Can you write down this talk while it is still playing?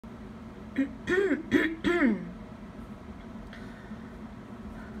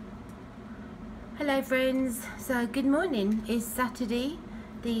Hello friends, so good morning. It's Saturday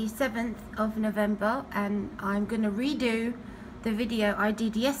the 7th of November and I'm going to redo the video I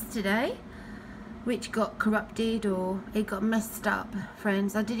did yesterday, which got corrupted or it got messed up,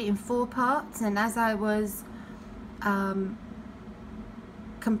 friends. I did it in 4 parts, and as I was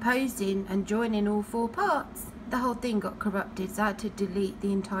composing and joining all 4 parts, the whole thing got corrupted, so I had to delete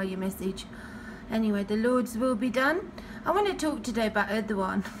the entire message. Anyway, the Lord's will be done. I want to talk today about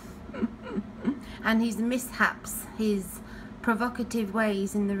Erdogan and his mishaps, his provocative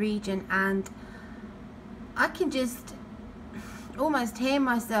ways in the region, and I can just almost hear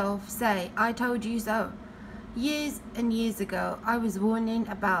myself say, I told you so. Years and years ago, I was warning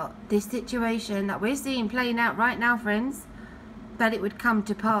about this situation that we're seeing playing out right now, friends, that it would come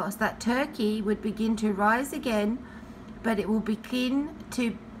to pass, that Turkey would begin to rise again, but it will begin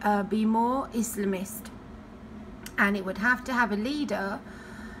to be more Islamist, and it would have to have a leader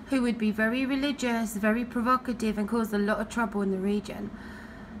who would be very religious, very provocative, and cause a lot of trouble in the region.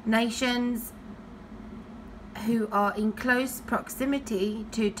 Nations who are in close proximity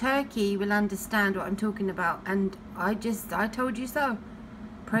to Turkey will understand what I'm talking about, and I told you so.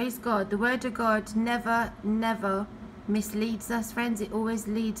 Praise God. The word of God never misleads us, friends. It always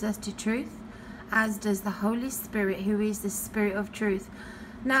leads us to truth, as does the Holy Spirit, who is the Spirit of truth.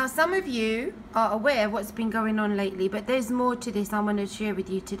 Now, some of you are aware of what's been going on lately, but there's more to this I want to share with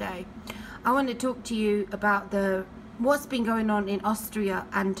you today. I want to talk to you about what's been going on in Austria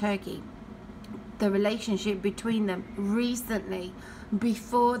and Turkey, the relationship between them recently,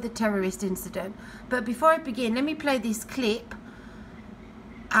 before the terrorist incident. But before I begin, let me play this clip,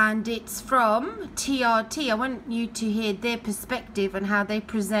 and it's from TRT. I want you to hear their perspective on how they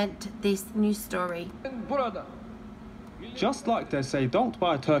present this news story. Just like they say don't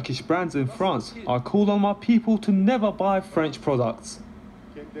buy Turkish brands in France, I call on my people to never buy French products.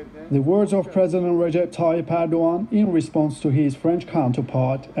 The words of President Recep Tayyip Erdogan in response to his French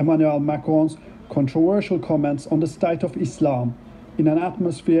counterpart Emmanuel Macron's controversial comments on the state of Islam, in an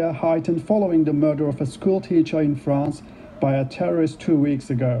atmosphere heightened following the murder of a school teacher in France by a terrorist 2 weeks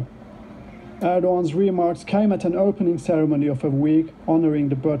ago. Erdogan's remarks came at an opening ceremony of a week honoring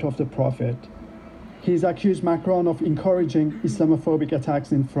the birth of the Prophet. He's accused Macron of encouraging Islamophobic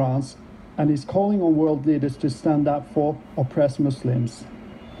attacks in France and is calling on world leaders to stand up for oppressed Muslims.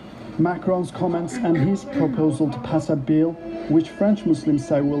 Macron's comments and his proposal to pass a bill which French Muslims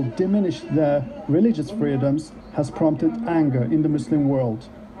say will diminish their religious freedoms has prompted anger in the Muslim world.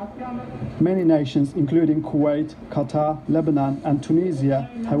 Many nations, including Kuwait, Qatar, Lebanon and Tunisia,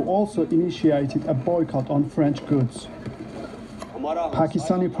 have also initiated a boycott on French goods.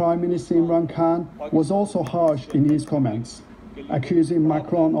 Pakistani Prime Minister Imran Khan was also harsh in his comments, accusing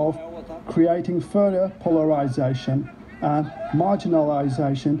Macron of creating further polarization and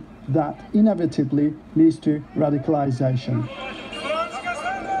marginalization that inevitably leads to radicalization.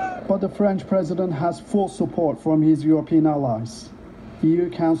 But the French president has full support from his European allies.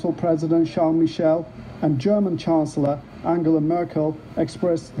 EU Council President Charles Michel and German Chancellor Angela Merkel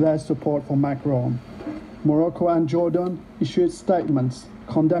expressed their support for Macron. Morocco and Jordan issued statements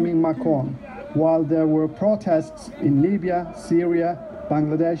condemning Macron, while there were protests in Libya, Syria,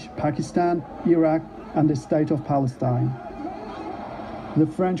 Bangladesh, Pakistan, Iraq, and the state of Palestine. The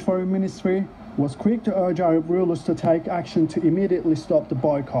French Foreign Ministry was quick to urge Arab rulers to take action to immediately stop the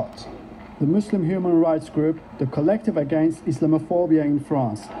boycott. The Muslim human rights group, the Collective Against Islamophobia in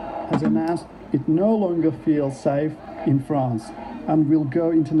France, has announced it no longer feels safe in France and will go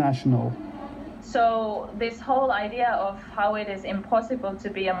international. So this whole idea of how it is impossible to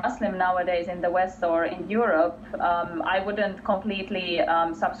be a Muslim nowadays in the West or in Europe, I wouldn't completely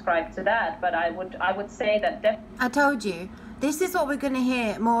subscribe to that, but I would say that I told you, this is what we're going to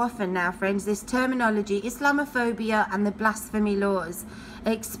hear more often now, friends, this terminology, Islamophobia and the blasphemy laws.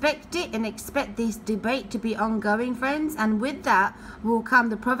 Expect it, and expect this debate to be ongoing, friends, and with that will come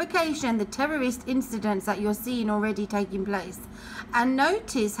the provocation, the terrorist incidents that you're seeing already taking place. And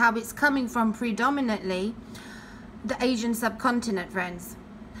notice how it's coming from predominantly the Asian subcontinent, friends.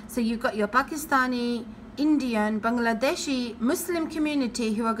 So you've got your Pakistani, Indian, Bangladeshi Muslim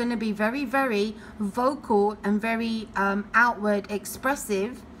community who are going to be very vocal and very outward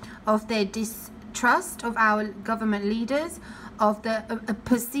expressive of their distrust of our government leaders, of the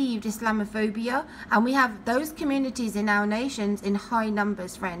perceived Islamophobia, and we have those communities in our nations in high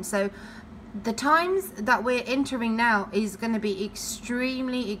numbers, friends. So the times that we're entering now is going to be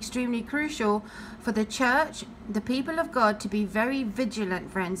extremely crucial for the church, the people of God, to be very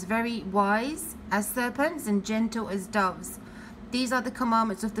vigilant, friends, very wise as serpents and gentle as doves. These are the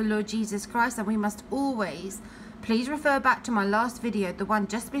commandments of the Lord Jesus Christ, and we must always, please refer back to my last video, the one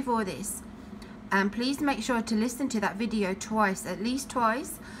just before this, and please make sure to listen to that video twice, at least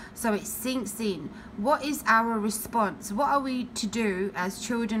twice, so it sinks in. What is our response? What are we to do as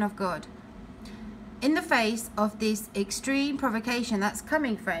children of God in the face of this extreme provocation that's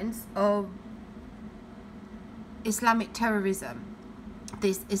coming, friends, of Islamic terrorism,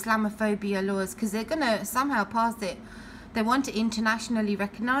 this Islamophobia laws, because they're going to somehow pass it. They want it internationally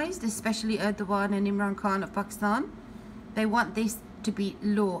recognized, especially Erdogan and Imran Khan of Pakistan. They want this to be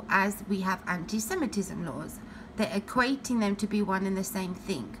law, as we have anti-Semitism laws. They're equating them to be one and the same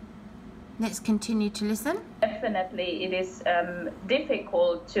thing. Let's continue to listen. Definitely, it is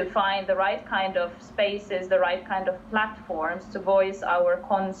difficult to find the right kind of spaces, the right kind of platforms to voice our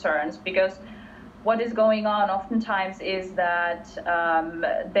concerns, because what is going on oftentimes is that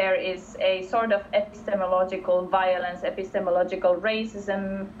there is a sort of epistemological violence, epistemological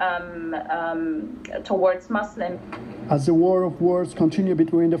racism towards Muslims. As the war of words continue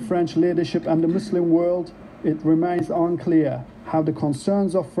between the French leadership and the Muslim world, it remains unclear how the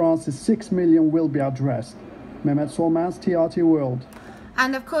concerns of France's 6 million will be addressed. Mehmet Solman's TRT World.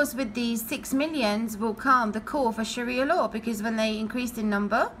 And of course, with these 6 millions will come the call for Sharia law, because when they increase in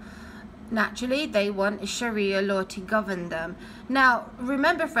number, naturally they want a Sharia law to govern them. Now,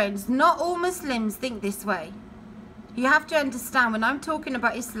 remember, friends, not all Muslims think this way. You have to understand, when I'm talking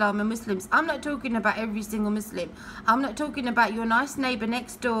about Islam and Muslims, I'm not talking about every single Muslim. I'm not talking about your nice neighbor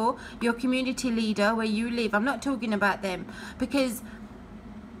next door, your community leader where you live. I'm not talking about them, because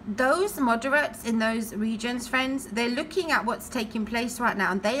those moderates in those regions, friends, they're looking at what's taking place right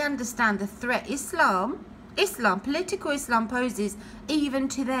now, and they understand the threat Islam, political Islam poses even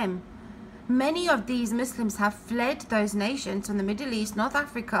to them. Many of these Muslims have fled those nations from the Middle East, North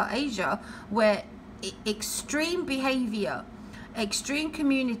Africa, Asia, where extreme behavior, extreme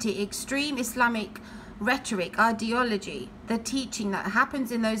community, extreme Islamic rhetoric, ideology, the teaching that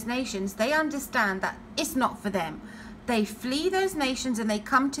happens in those nations, they understand that it's not for them. They flee those nations and they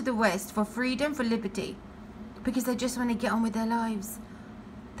come to the West for freedom, for liberty, because they just want to get on with their lives.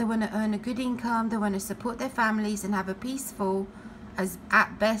 They want to earn a good income, they want to support their families and have a peaceful, as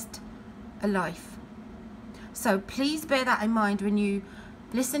at best, a life. So please bear that in mind when you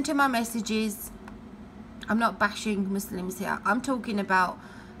listen to my messages. I'm not bashing Muslims here. I'm talking about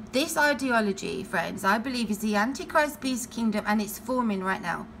this ideology, friends. I believe is the Antichrist beast kingdom, and it's forming right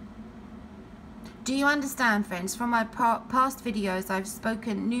now. Do you understand, friends? From my past videos, I've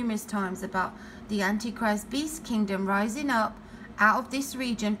spoken numerous times about the Antichrist beast kingdom rising up out of this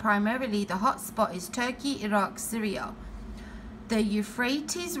region. Primarily, the hot spot is Turkey, Iraq, Syria. The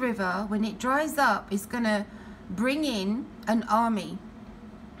Euphrates River, when it dries up, is going to bring in an army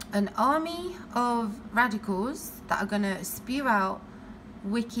of radicals that are going to spew out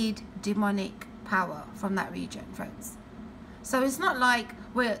wicked, demonic power from that region, friends. So it's not like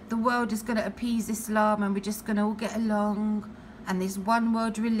the world is going to appease Islam and we're just going to all get along and this one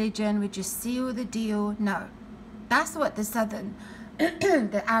world religion, we just seal the deal. No, that's what the southern,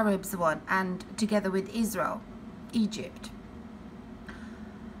 the Arabs want, and together with Israel, Egypt,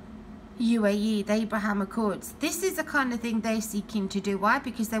 UAE, the Abraham Accords. This is the kind of thing they're seeking to do. Why?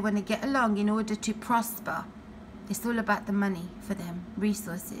 Because they want to get along in order to prosper. It's all about the money for them.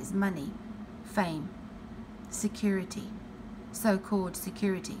 Resources, money, fame, security, so-called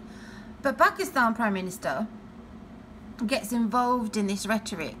security. But Pakistan Prime Minister gets involved in this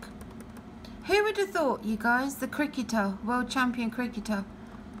rhetoric. Who would have thought, you guys? The cricketer, world champion cricketer,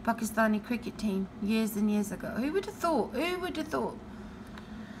 Pakistani cricket team, years and years ago. Who would have thought? Who would have thought?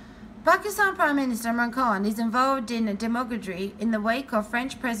 Pakistan Prime Minister Imran Khan is involved in demagoguery in the wake of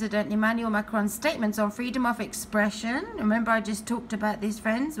French President Emmanuel Macron's statements on freedom of expression. Remember, I just talked about this,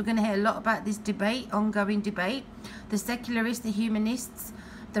 friends. We're going to hear a lot about this debate, ongoing debate. The secularists, the humanists,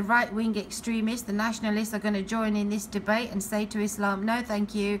 the right-wing extremists, the nationalists are going to join in this debate and say to Islam, no,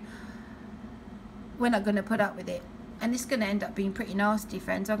 thank you. We're not going to put up with it. And it's going to end up being pretty nasty,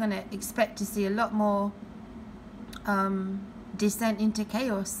 friends. I'm going to expect to see a lot more descent into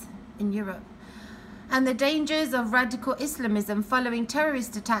chaos in Europe. And the dangers of radical Islamism following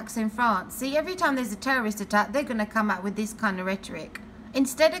terrorist attacks in France. See, every time there's a terrorist attack, they're going to come out with this kind of rhetoric.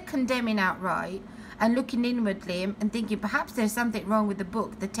 Instead of condemning outright and looking inwardly and thinking perhaps there's something wrong with the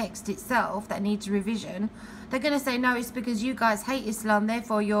book, the text itself, that needs revision, they're going to say, no, it's because you guys hate Islam,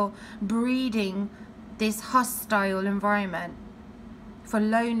 therefore you're breeding this hostile environment for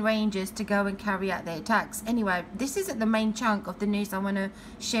lone rangers to go and carry out their attacks. Anyway, this isn't the main chunk of the news I want to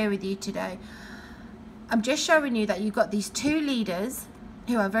share with you today. I'm just showing you that you've got these two leaders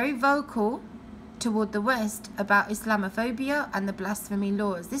who are very vocal toward the West about Islamophobia and the blasphemy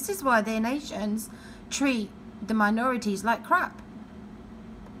laws. This is why their nations treat the minorities like crap.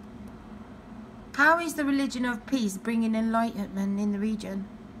 How is the religion of peace bringing enlightenment in the region?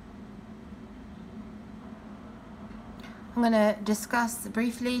 I'm going to discuss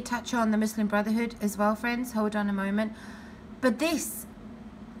briefly, touch on the Muslim Brotherhood as well, friends. Hold on a moment. But this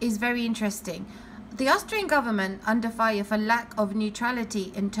is very interesting. The Austrian government under fire for lack of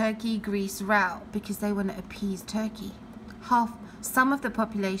neutrality in Turkey-Greece row because they want to appease Turkey. Some of the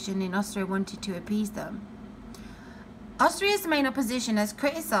population in Austria wanted to appease them. Austria's main opposition has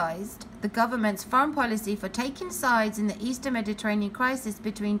criticised the government's foreign policy for taking sides in the Eastern Mediterranean crisis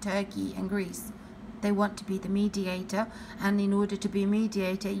between Turkey and Greece. They want to be the mediator, and in order to be a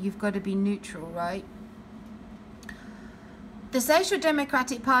mediator, you've got to be neutral, right? The Social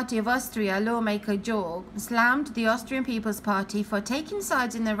Democratic Party of Austria lawmaker Magog slammed the Austrian People's Party for taking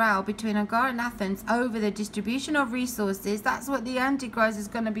sides in the row between Ankara and Athens over the distribution of resources. That's what the Antichrist is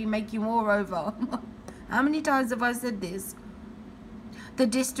going to be making war over. How many times have I said this? The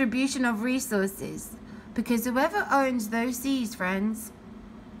distribution of resources. Because whoever owns those seas, friends,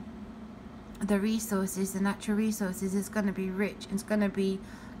 the resources, the natural resources, is going to be rich. It's going to be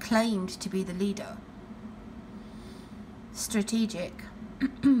claimed to be the leader. Strategic.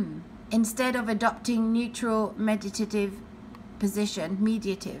 Instead of adopting neutral, mediative position,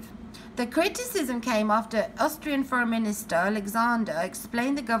 mediative. The criticism came after Austrian Foreign Minister Alexander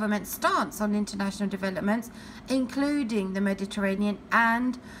explained the government's stance on international developments, including the Mediterranean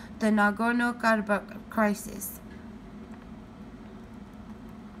and the Nagorno-Karabakh crisis.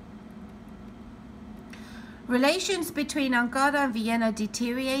 Relations between Ankara and Vienna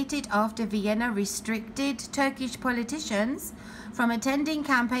deteriorated after Vienna restricted Turkish politicians from attending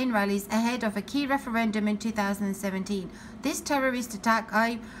campaign rallies ahead of a key referendum in 2017. This terrorist attack,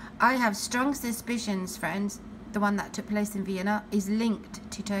 I have strong suspicions, friends, the one that took place in Vienna, is linked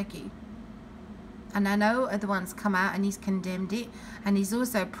to Turkey. And I know Erdogan's come out and he's condemned it, and he's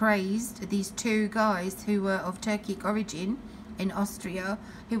also praised these two guys who were of Turkic origin in Austria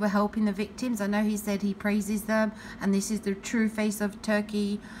who were helping the victims. I know he said he praises them and this is the true face of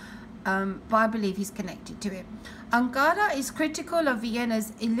Turkey, but I believe he's connected to it. Ankara is critical of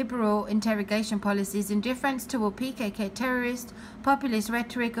Vienna's illiberal interrogation policies, indifference toward PKK terrorist, populist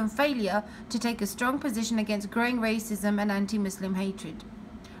rhetoric and failure to take a strong position against growing racism and anti-Muslim hatred.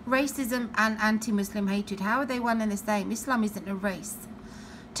 Racism and anti-Muslim hatred, how are they one and the same? Islam isn't a race.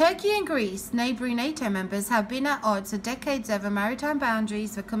 Turkey and Greece, neighbouring NATO members, have been at odds for decades over maritime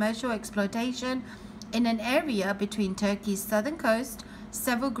boundaries for commercial exploitation in an area between Turkey's southern coast,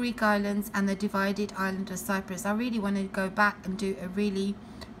 several Greek islands and the divided island of Cyprus. I really want to go back and do a really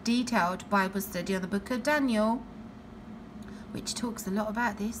detailed Bible study on the book of Daniel, which talks a lot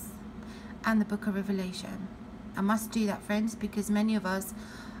about this, and the book of Revelation. I must do that, friends, because many of us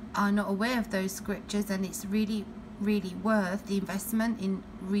are not aware of those scriptures, and it's really worth the investment in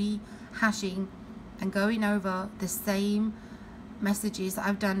rehashing and going over the same messages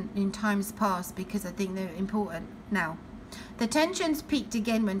I've done in times past, because I think they're important. Now, the tensions peaked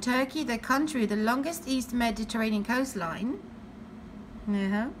again when Turkey, the country with the longest East Mediterranean coastline,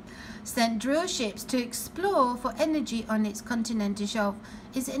 sent drill ships to explore for energy on its continental shelf.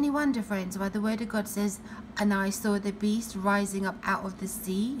 Is it any wonder, friends, why the word of God says, and I saw the beast rising up out of the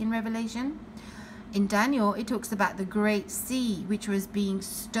sea in Revelation? In Daniel, it talks about the great sea which was being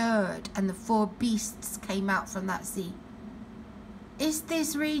stirred, and the four beasts came out from that sea. It's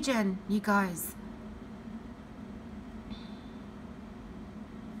this region, you guys.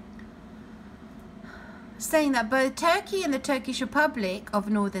 Saying that both Turkey and the Turkish Republic of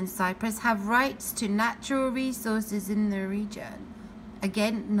Northern Cyprus have rights to natural resources in the region.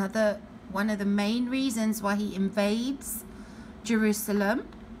 Again, another one of the main reasons why he invades Jerusalem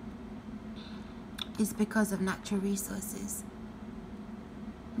is because of natural resources.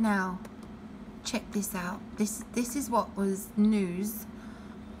 Now, check this out. This is what was news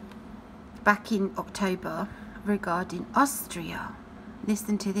back in October regarding Austria.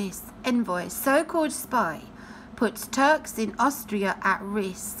 Listen to this. Envoy, so-called spy, puts Turks in Austria at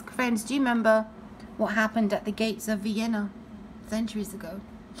risk. Friends, do you remember what happened at the gates of Vienna centuries ago?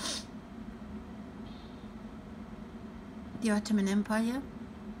 The Ottoman Empire.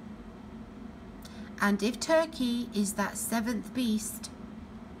 And if Turkey is that seventh beast,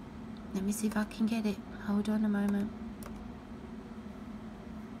 let me see if I can get it. Hold on a moment.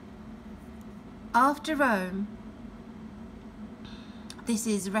 After Rome, this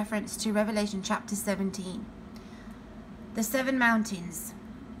is reference to Revelation chapter 17. The 7 mountains.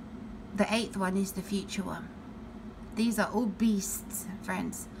 The 8th one is the future one. These are all beasts,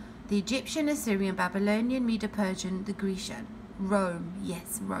 friends. the Egyptian, Assyrian, Babylonian, Medo-Persian, the Grecian, Rome,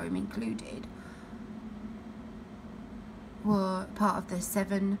 yes, Rome included, were part of the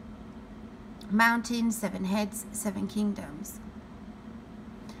 7 mountains, 7 heads, 7 kingdoms.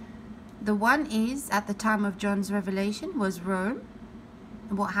 The one is, at the time of John's revelation, was Rome.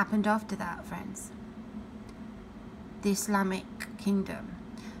 And what happened after that, friends? The Islamic kingdom.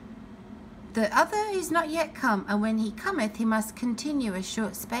 The other is not yet come, and when he cometh, he must continue a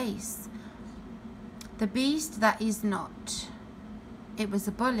short space. The beast that is not. It was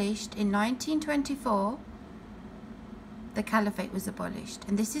abolished in 1924. The caliphate was abolished,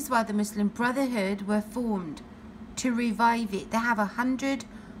 and this is why the Muslim Brotherhood were formed, to revive it. They have a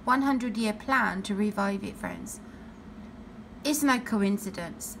 100-year plan to revive it, friends. It's no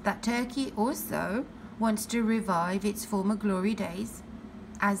coincidence that Turkey also wants to revive its former glory days,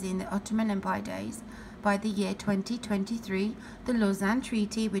 as in the Ottoman Empire days, by the year 2023. The Lausanne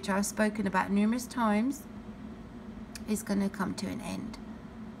Treaty, which I've spoken about numerous times, is going to come to an end.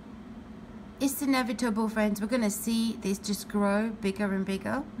 It's inevitable, friends. We're going to see this just grow bigger and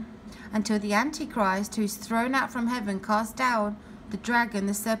bigger until the Antichrist, who's thrown out from heaven, cast down the dragon,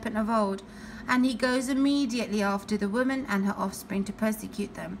 the serpent of old, and he goes immediately after the woman and her offspring to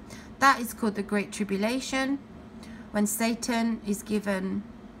persecute them. That is called the Great Tribulation, when Satan is given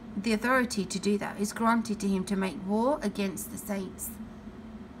the authority to do that. It's granted to him to make war against the saints.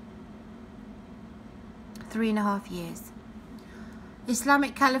 3.5 years.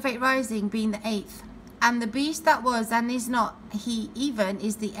 Islamic Caliphate rising being the 8th, and the beast that was and is not, he even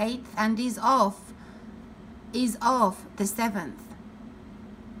is the 8th and is of the 7th.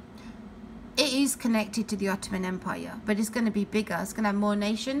 It is connected to the Ottoman Empire, but it's going to be bigger. It's going to have more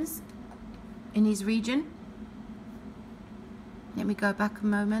nations in his region. Let me go back a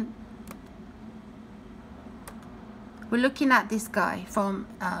moment. We're looking at this guy from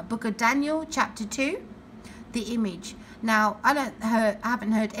Book of Daniel, chapter 2, the image. Now, I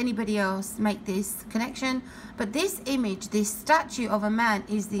haven't heard anybody else make this connection, but this image, this statue of a man,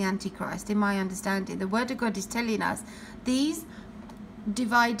 is the Antichrist, in my understanding. The Word of God is telling us these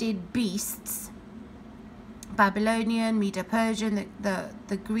divided beasts, Babylonian, Medo-Persian,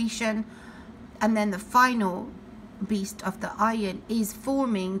 the Grecian, and then the final beast of the iron is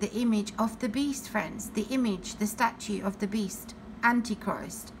forming the image of the beast, friends. The image, the statue of the beast,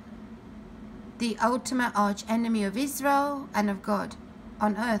 Antichrist, the ultimate arch enemy of Israel and of God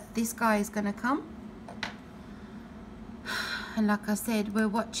on earth. This guy is going to come, and like I said, we're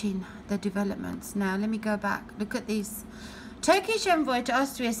watching the developments. Now let me go back. Look at this. Turkish envoy to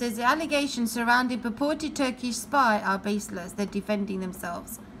Austria says the allegations surrounding purported Turkish spy are baseless. They're defending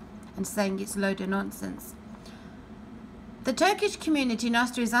themselves and saying it's a load of nonsense. The Turkish community in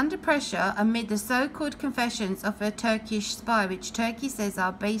Austria is under pressure amid the so-called confessions of a Turkish spy, which Turkey says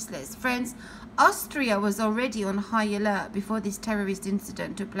are baseless. Friends, Austria was already on high alert before this terrorist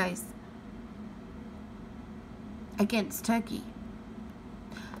incident took place against Turkey.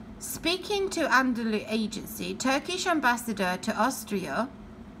 Speaking to Anadolu Agency, Turkish ambassador to Austria,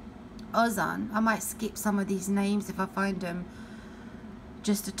 Ozan, I might skip some of these names if I find them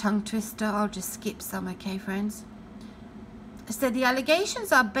just a tongue twister. I'll just skip some, okay, friends? Said the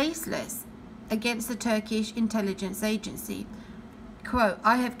allegations are baseless against the Turkish intelligence agency. Quote,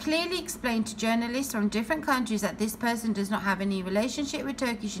 I have clearly explained to journalists from different countries that this person does not have any relationship with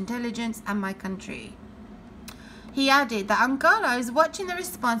Turkish intelligence and my country. He added that Ankara is watching the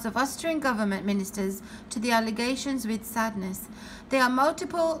response of Austrian government ministers to the allegations with sadness. There are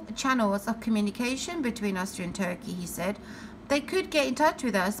multiple channels of communication between Austria and Turkey, he said. They could get in touch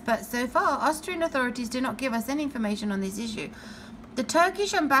with us, but so far, Austrian authorities do not give us any information on this issue. The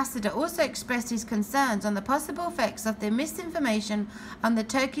Turkish ambassador also expressed his concerns on the possible effects of the misinformation on the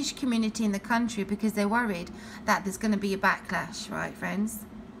Turkish community in the country because they're worried that there's going to be a backlash, right, friends?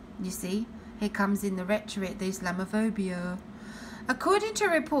 You see? Here comes in the rhetoric, the Islamophobia. According to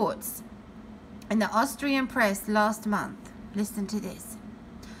reports in the Austrian press last month, listen to this.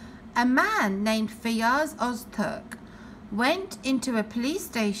 A man named Feyyaz Öztürk went into a police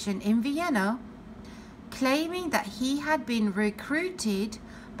station in Vienna claiming that he had been recruited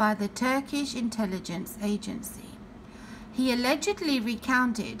by the Turkish intelligence agency. He allegedly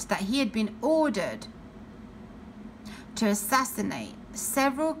recounted that he had been ordered to assassinate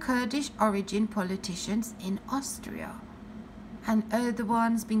several Kurdish origin politicians in Austria, and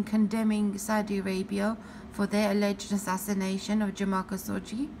Erdogan's been condemning Saudi Arabia for their alleged assassination of Jamal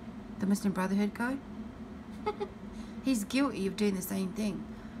Khashoggi, the Muslim Brotherhood guy. He's guilty of doing the same thing.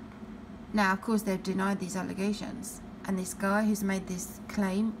 Now, of course, they've denied these allegations, and this guy who's made this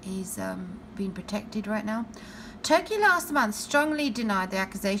claim is being protected right now. Turkey last month strongly denied the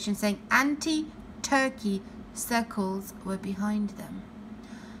accusation, saying anti-Turkey circles were behind them.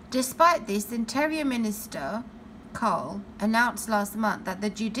 Despite this, the Interior Minister, Karl, announced last month that the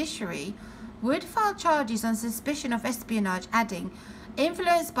judiciary would file charges on suspicion of espionage, adding,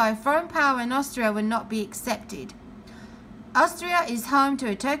 influenced by foreign power in Austria will not be accepted. Austria is home to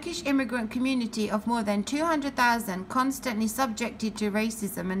a Turkish immigrant community of more than 200,000, constantly subjected to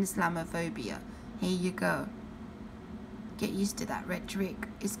racism and Islamophobia. Here you go. Get used to that rhetoric.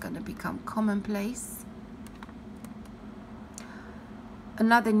 It's going to become commonplace.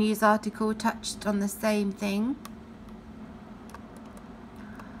 Another news article touched on the same thing.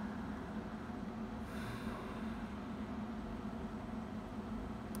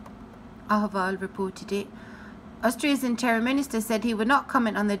 Ahval reported it. Austria's Interior Minister said he would not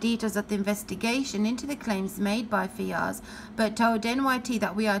comment on the details of the investigation into the claims made by Fiaz, but told NYT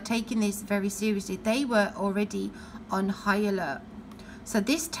that we are taking this very seriously. They were already on high alert. So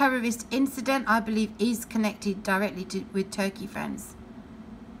this terrorist incident, I believe, is connected directly with Turkey, friends.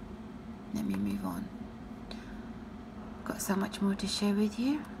 Let me move on. Got so much more to share with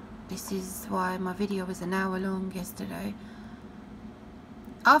you. This is why my video was an hour long yesterday.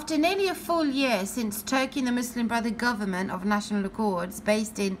 After nearly a full year since Turkey and the Muslim Brotherhood government of national accords,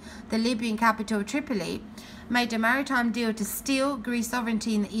 based in the Libyan capital Tripoli, made a maritime deal to steal Greece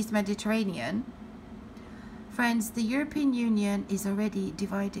sovereignty in the East Mediterranean, friends, the European Union is already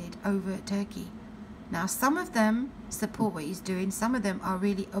divided over Turkey. Now, some of them support what he's doing. Some of them are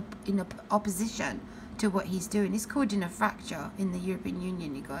really in opposition to what he's doing. It's causing a fracture in the European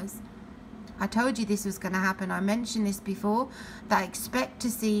Union, you guys. I told you this was going to happen. I mentioned this before, that I expect to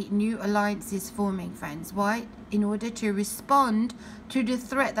see new alliances forming, friends. Why? In order to respond to the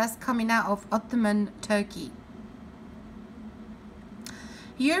threat that's coming out of Ottoman Turkey.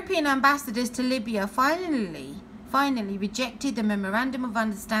 European ambassadors to Libya finally rejected the Memorandum of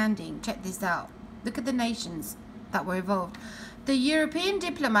Understanding. Check this out. Look at the nations that were involved. The European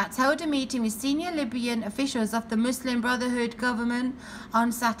diplomats held a meeting with senior Libyan officials of the Muslim Brotherhood government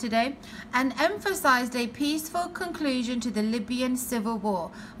on Saturday and emphasized a peaceful conclusion to the Libyan civil war,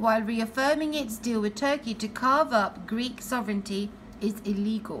 while reaffirming its deal with Turkey to carve up Greek sovereignty is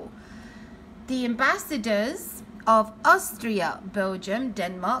illegal. The ambassadors of Austria, Belgium,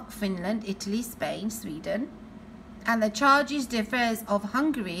 Denmark, Finland, Italy, Spain, Sweden, and the charges d'affaires of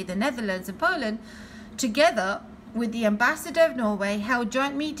Hungary, the Netherlands, and Poland, together with the ambassador of Norway, held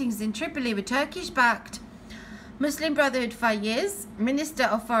joint meetings in Tripoli with Turkish-backed Muslim Brotherhood Fayez, Minister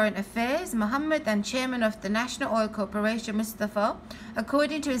of Foreign Affairs Mohammed, and Chairman of the National Oil Corporation Mustafa,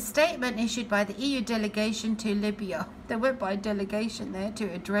 according to a statement issued by the EU delegation to Libya. They went by delegation there to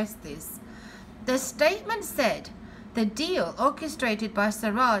address this. The statement said the deal orchestrated by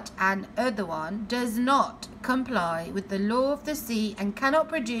Sarraj and Erdogan does not comply with the law of the sea and cannot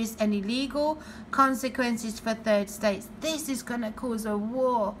produce any legal consequences for third states. This is going to cause a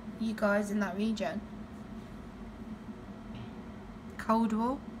war, you guys, in that region. Cold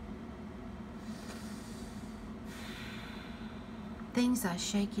War. Things are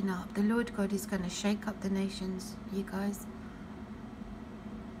shaking up. The Lord God is going to shake up the nations, you guys.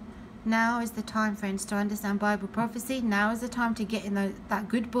 Now is the time, friends, to understand Bible prophecy. Now is the time to get in that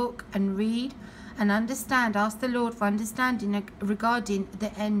good book and read and understand. Ask the Lord for understanding regarding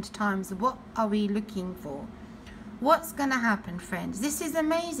the end times. What are we looking for? What's going to happen, friends? This is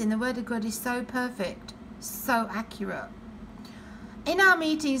amazing. The Word of God is so perfect, so accurate. In our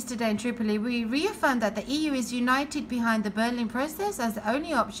meetings today in Tripoli, we reaffirmed that the EU is united behind the Berlin process as the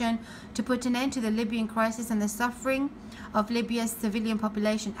only option to put an end to the Libyan crisis and the suffering of Libya's civilian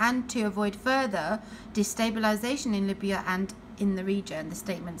population, and to avoid further destabilization in Libya and in the region, the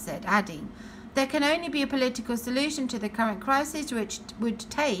statement said, adding, there can only be a political solution to the current crisis which would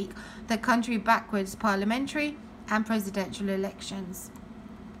take the country backwards parliamentary and presidential elections.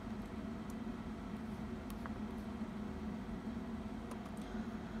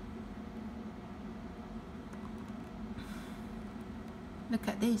 Look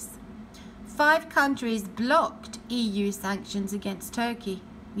at this. 5 countries blocked EU sanctions against Turkey.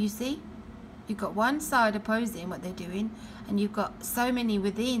 You see? You've got one side opposing what they're doing, and you've got so many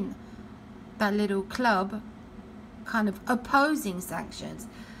within that little club kind of opposing sanctions.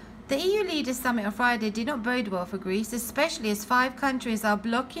 The EU Leaders Summit on Friday did not bode well for Greece, especially as 5 countries are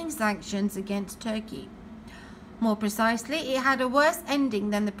blocking sanctions against Turkey. More precisely, it had a worse ending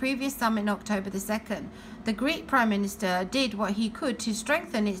than the previous summit on October the 2nd. The Greek Prime Minister did what he could to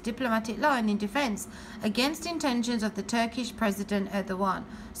strengthen its diplomatic line in defense against intentions of the Turkish President Erdogan.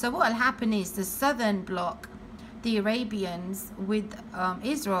 So what will happen is the southern bloc, the Arabians with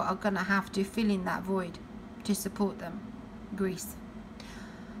Israel, are going to have to fill in that void to support them, Greece.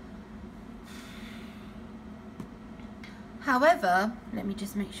 However, let me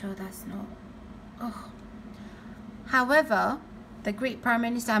just make sure that's not... Oh. However, the Greek Prime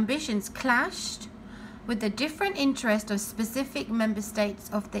Minister's ambitions clashed with the different interests of specific member states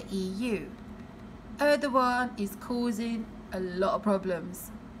of the EU. Erdogan is causing a lot of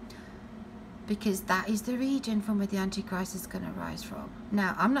problems because that is the region from where the Antichrist is going to rise from.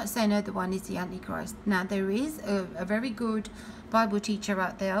 Now, I'm not saying Erdogan is the Antichrist. Now, there is a very good Bible teacher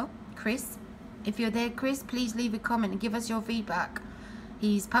out there, Chris. If you're there, Chris, please leave a comment and give us your feedback.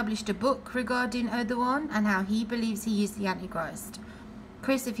 He's published a book regarding Erdogan and how he believes he is the Antichrist.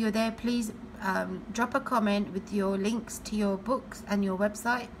 Chris, if you're there, please drop a comment with your links to your books and your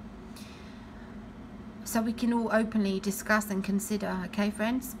website so we can all openly discuss and consider, okay,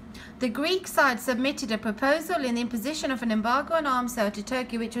 friends? The Greek side submitted a proposal in the imposition of an embargo on arms sale to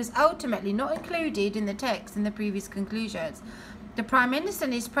Turkey, which was ultimately not included in the text in the previous conclusions. The Prime Minister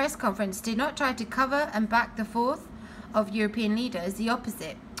in his press conference did not try to cover and back the forth of European leaders, the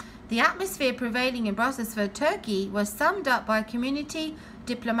opposite. The atmosphere prevailing in Brussels for Turkey was summed up by a community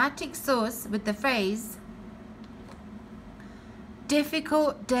diplomatic source with the phrase,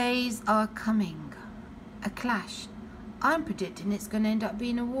 "Difficult days are coming." A clash. I'm predicting it's going to end up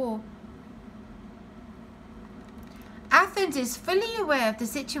being a war. Athens is fully aware of the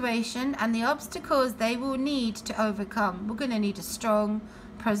situation and the obstacles they will need to overcome. We're going to need a strong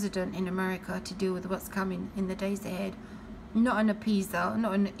president in America to deal with what's coming in the days ahead. Not an appeaser,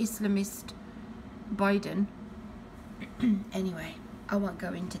 not an Islamist Biden. Anyway, I won't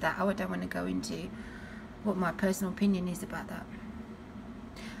go into that. I don't want to go into what my personal opinion is about that.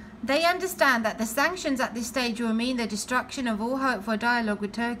 They understand that the sanctions at this stage will mean the destruction of all hope for dialogue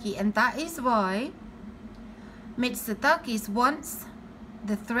with Turkey, and that is why Mitsotakis wants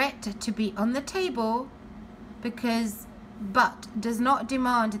the threat to be on the table, but does not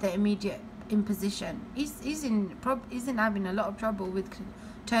demand the immediate imposition. He's having a lot of trouble with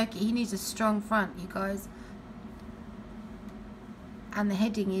Turkey. He needs a strong front, you guys. And the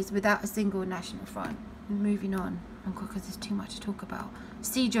heading is without a single national front. Moving on, because there's too much to talk about.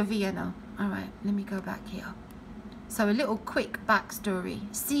 Siege of Vienna. Alright, let me go back here. So a little quick backstory.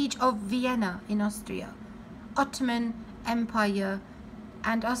 Siege of Vienna in Austria. Ottoman Empire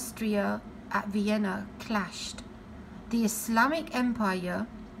and Austria at Vienna clashed. The Islamic Empire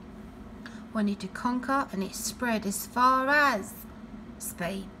wanted to conquer, and it spread as far as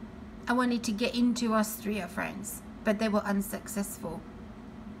Spain. I wanted to get into Austria, friends, but they were unsuccessful.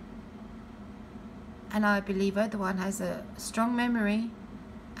 And I believe Erdogan has a strong memory,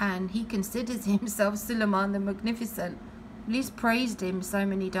 and he considers himself Suleiman the Magnificent. He's praised him so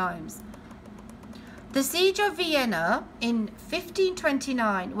many times. The Siege of Vienna in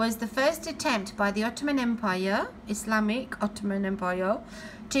 1529 was the first attempt by the Ottoman Empire, Islamic Ottoman Empire,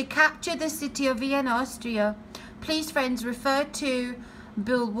 to capture the city of Vienna, Austria. Please, friends, refer to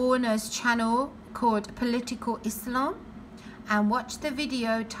Bill Warner's channel called Political Islam and watch the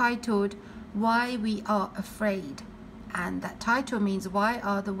video titled Why We Are Afraid. And that title means, why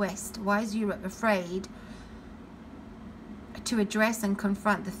are the West, why is Europe afraid to address and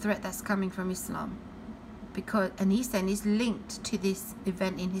confront the threat that's coming from Islam? And he's saying it's linked to this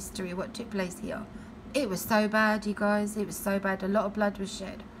event in history, what took place here. It was so bad, you guys. It was so bad. A lot of blood was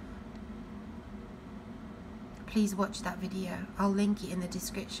shed. Please watch that video. I'll link it in the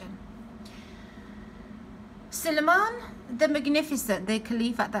description. Suleiman the Magnificent, the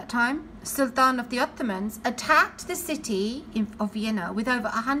Caliph at that time, Sultan of the Ottomans, attacked the city of Vienna with over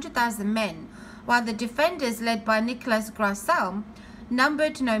 100,000 men, while the defenders, led by Nicholas Grausalm,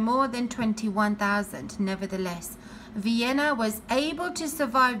 numbered no more than 21,000. Nevertheless, Vienna was able to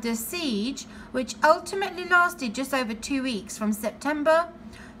survive the siege, which ultimately lasted just over 2 weeks, from September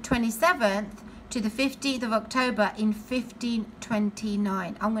 27th to the 15th of October in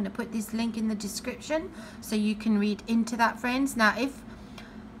 1529. I'm going to put this link in the description so you can read into that, friends. Now,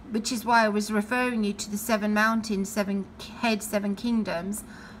 which is why I was referring you to the 7 mountains, 7 heads, 7 kingdoms,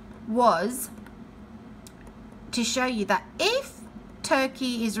 was to show you that if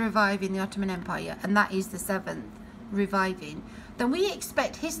Turkey is reviving the Ottoman Empire, and that is the 7th reviving, then we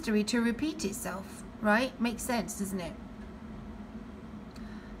expect history to repeat itself, right? Makes sense, doesn't it?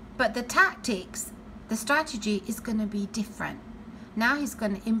 But the tactics, the strategy is going to be different. Now he's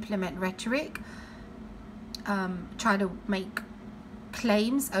going to implement rhetoric, try to make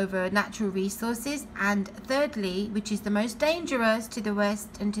claims over natural resources, and thirdly, which is the most dangerous to the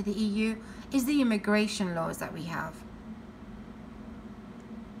West and to the EU, is the immigration laws that we have.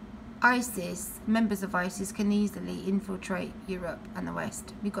 ISIS, members of ISIS can easily infiltrate Europe and the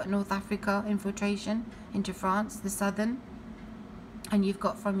West. You've got North Africa infiltration into France, the southern, and you've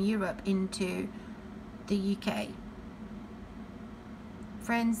got from Europe into the UK.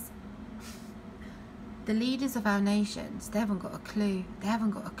 Friends, the leaders of our nations, they haven't got a clue. They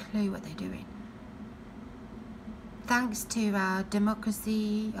haven't got a clue what they're doing. Thanks to our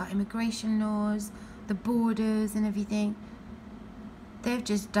democracy, our immigration laws, the borders and everything, they've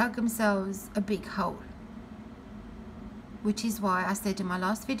just dug themselves a big hole. Which is why I said in my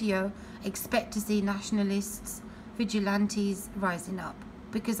last video, expect to see nationalists, vigilantes rising up,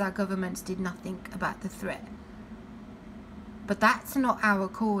 because our governments did nothing about the threat. But that's not our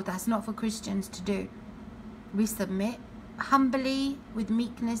call. That's not for Christians to do. We submit humbly with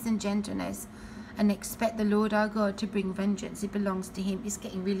meekness and gentleness and expect the Lord our God to bring vengeance. It belongs to him. It's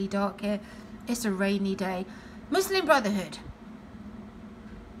getting really dark here. It's a rainy day. Muslim Brotherhood.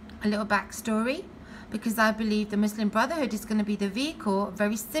 A little backstory, because I believe the Muslim Brotherhood is going to be the vehicle,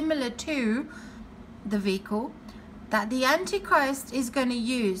 very similar to the vehicle that the Antichrist is going to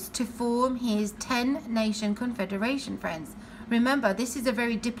use to form his 10-nation confederation, friends. Remember, this is a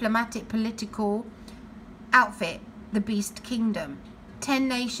very diplomatic, political outfit, the Beast Kingdom. 10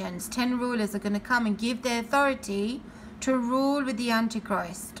 nations, 10 rulers are going to come and give their authority to rule with the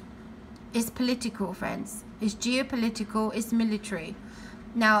Antichrist. It's political, friends. It's geopolitical, it's military.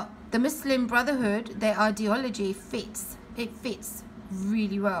 Now, the Muslim Brotherhood, their ideology fits. It fits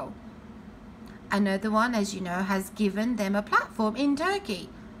really well. Another one, as you know, has given them a platform in Turkey.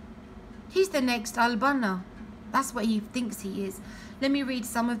 He's the next Al-Banna. That's what he thinks he is. Let me read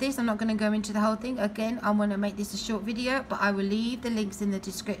some of this. I'm not going to go into the whole thing. Again, I want to make this a short video, but I will leave the links in the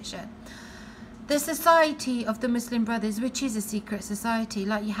description. The Society of the Muslim Brothers, which is a secret society,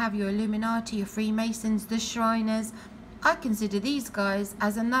 like you have your Illuminati, your Freemasons, the Shriners. I consider these guys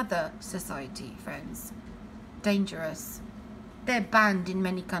as another society, friends. Dangerous. They're banned in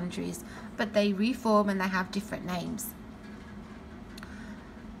many countries, but they reform and they have different names.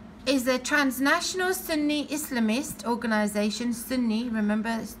 Is a transnational Sunni Islamist organization. Sunni,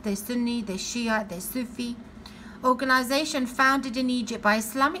 remember, they're Sunni, they're Shia, they're Sufi. Organization founded in Egypt by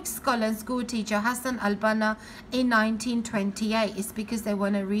Islamic scholar and school teacher Hassan al-Banna in 1928. It's because they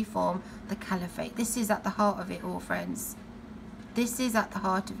want to reform the caliphate. This is at the heart of it all, friends. This is at the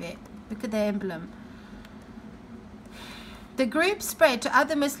heart of it. Look at the emblem. The group spread to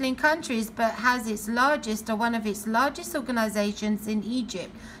other Muslim countries, but has its largest, or one of its largest organizations in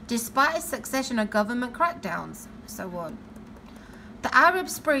Egypt, despite a succession of government crackdowns, so on. The Arab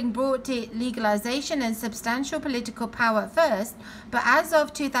Spring brought it legalization and substantial political power at first, but as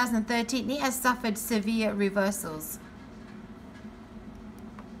of 2013, it has suffered severe reversals.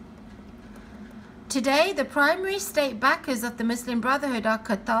 Today, the primary state backers of the Muslim Brotherhood are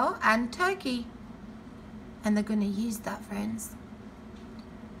Qatar and Turkey. And they're going to use that, friends,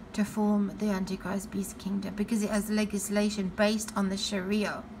 to form the Antichrist Beast Kingdom, because it has legislation based on the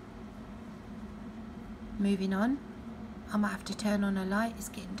Sharia. Moving on. I might have to turn on a light. It's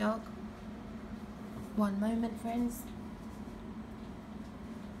getting dark. One moment, friends.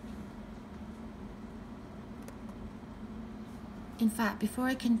 In fact, before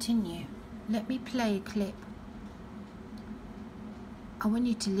I continue, let me play a clip. I want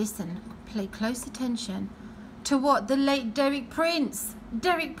you to listen, pay close attention to what the late Derek Prince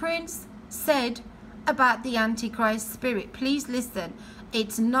said about the Antichrist spirit. Please listen.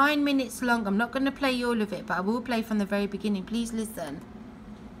 It's 9 minutes long. I'm not going to play all of it, but I will play from the very beginning. Please listen.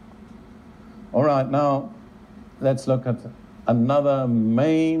 All right, now let's look at another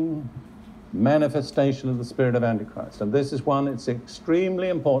main manifestation of the spirit of Antichrist. And this is one it's extremely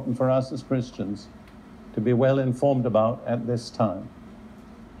important for us as Christians to be well informed about at this time.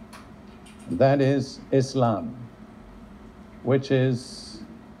 That is Islam, which is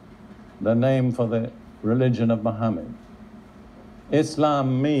the name for the religion of Muhammad.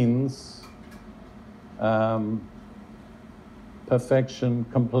 Islam means perfection,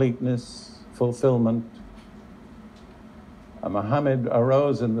 completeness, fulfillment. Muhammad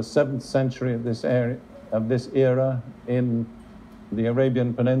arose in the 7th century of this era in the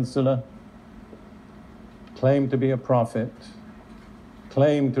Arabian Peninsula, claimed to be a prophet,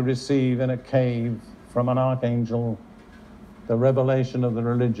 claimed to receive in a cave from an archangel the revelation of the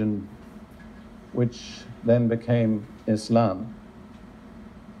religion, which then became Islam.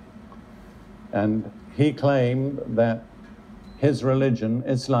 And he claimed that his religion,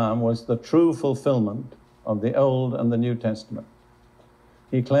 Islam, was the true fulfillment of the Old and the New Testament.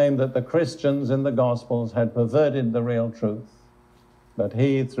 He claimed that the Christians in the Gospels had perverted the real truth, but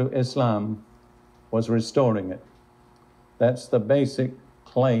he, through Islam, was restoring it. That's the basic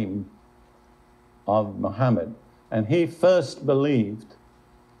claim of Muhammad. And he first believed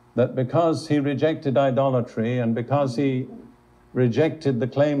that because he rejected idolatry and because he rejected the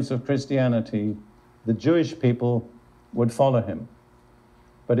claims of Christianity, the Jewish people would follow him.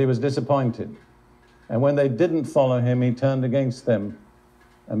 But he was disappointed. And when they didn't follow him, he turned against them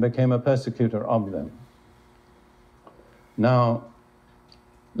and became a persecutor of them. Now,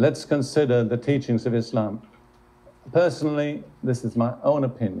 let's consider the teachings of Islam. Personally, this is my own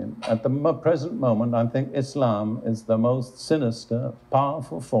opinion. At the present moment, I think Islam is the most sinister,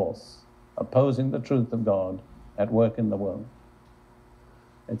 powerful force opposing the truth of God at work in the world.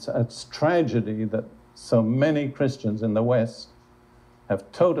 It's a tragedy that so many Christians in the West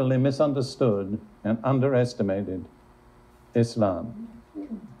have totally misunderstood and underestimated Islam.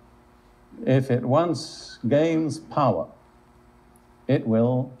 If it once gains power, it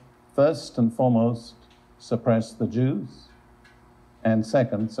will first and foremost suppress the Jews, and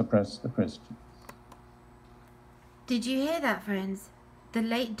second, suppress the Christians. Did you hear that, friends? The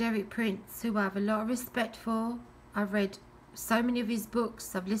late Derek Prince, who I have a lot of respect for. I've read so many of his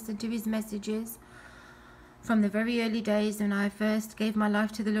books. I've listened to his messages from the very early days when I first gave my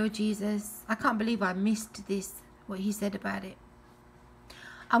life to the Lord Jesus. I can't believe I missed this, what he said about it.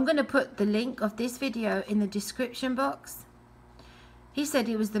 I'm going to put the link of this video in the description box. He said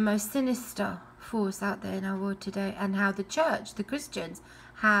it was the most sinister force out there in our world today, and how the church, the Christians,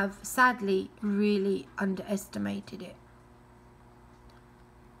 have sadly really underestimated it.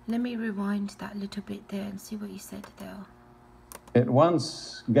 Let me rewind that little bit there and see what he said there. It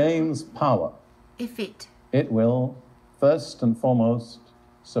once gains power, If it will first and foremost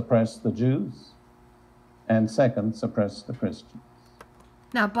suppress the Jews, and second, suppress the Christians.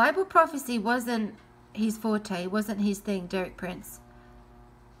 Now, Bible prophecy wasn't his forte, wasn't his thing, Derek Prince.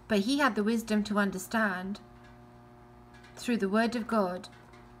 But he had the wisdom to understand, through the word of God,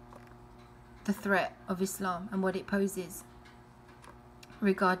 the threat of Islam and what it poses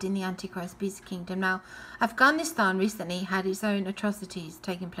regarding the Antichrist beast kingdom. Now, Afghanistan recently had its own atrocities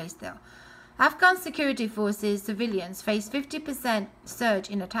taking place there. Afghan security forces, civilians, face 50% surge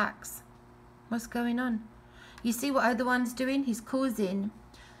in attacks. What's going on? You see what Erdogan's doing? He's causing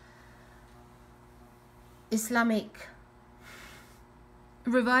Islamic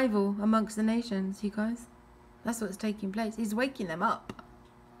revival amongst the nations, you guys. That's what's taking place. He's waking them up.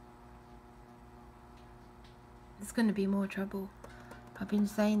 There's going to be more trouble. I've been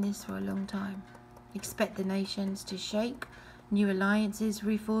saying this for a long time. Expect the nations to shake, new alliances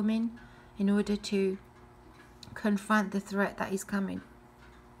reforming in order to confront the threat that is coming,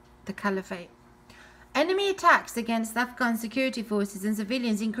 the caliphate. Enemy attacks against Afghan security forces and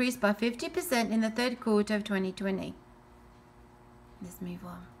civilians increased by 50% in the third quarter of 2020. Let's move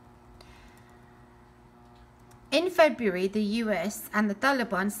on. In February, the US and the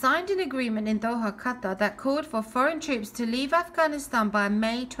Taliban signed an agreement in Doha, Qatar, that called for foreign troops to leave Afghanistan by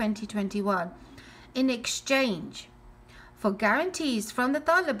May 2021 in exchange for guarantees from the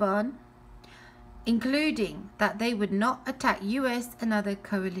Taliban, including that they would not attack US and other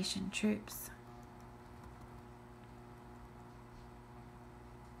coalition troops.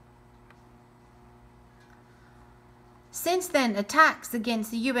 Since then, attacks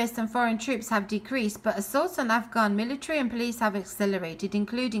against the US and foreign troops have decreased, but assaults on Afghan military and police have accelerated,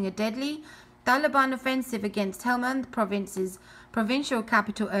 including a deadly Taliban offensive against Helmand province's provincial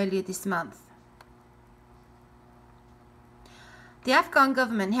capital earlier this month. The Afghan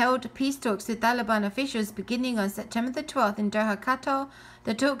government held peace talks with Taliban officials beginning on September the 12th in Doha, Qatar.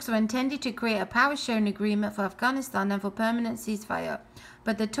 The talks were intended to create a power-sharing agreement for Afghanistan and for permanent ceasefire,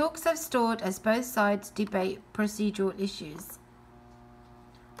 but the talks have stalled as both sides debate procedural issues.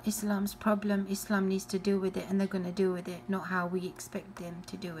 Islam's problem, Islam needs to deal with it, and they're going to deal with it, not how we expect them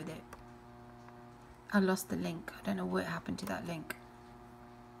to deal with it. I lost the link. I don't know what happened to that link.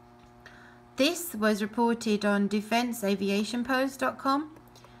 This was reported on defenseaviationpost.com.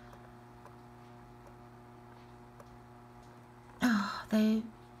 Oh,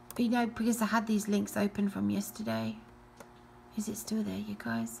 because I had these links open from yesterday. Is it still there, you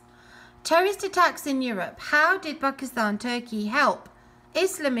guys? Terrorist attacks in Europe. How did Pakistan, Turkey help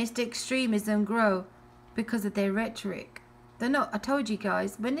Islamist extremism grow? Because of their rhetoric. They're not, I told you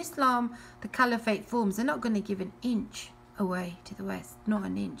guys, when Islam, the caliphate forms, they're not going to give an inch away to the West. Not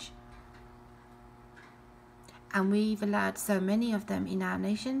an inch. And we've allowed so many of them in our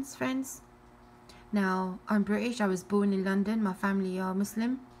nations, friends. Now, I'm British. I was born in London. My family are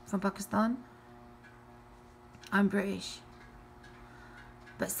Muslim from Pakistan. I'm British.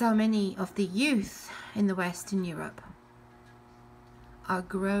 But so many of the youth in the West and Europe are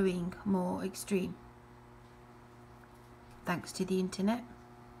growing more extreme. Thanks to the internet.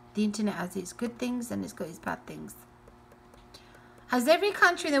 The internet has its good things and it's got its bad things. As every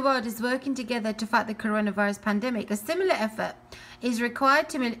country in the world is working together to fight the coronavirus pandemic, a similar effort is required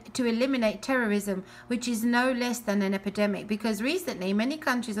to eliminate terrorism, which is no less than an epidemic, because recently in many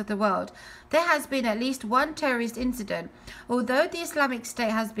countries of the world there has been at least one terrorist incident. Although the Islamic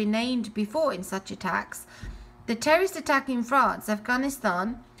State has been named before in such attacks, the terrorist attack in France,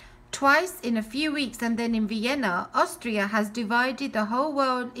 Afghanistan, twice in a few weeks, and then in Vienna, Austria, has divided the whole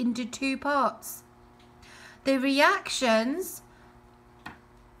world into two parts. The reactions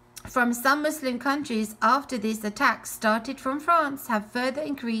from some Muslim countries after this attack started from France have further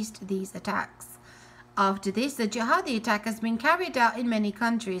increased these attacks. After this, the jihadi attack has been carried out in many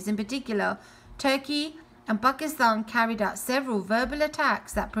countries. In particular, Turkey and Pakistan carried out several verbal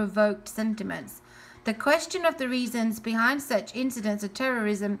attacks that provoked sentiments. The question of the reasons behind such incidents of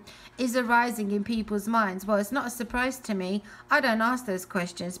terrorism is arising in people's minds. Well, it's not a surprise to me. I don't ask those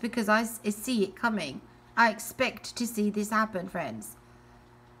questions because I see it coming. I expect to see this happen, friends.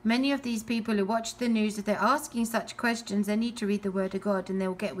 Many of these people who watch the news, if they're asking such questions, they need to read the Word of God and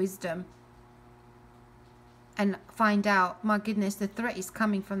they'll get wisdom. And find out, my goodness, the threat is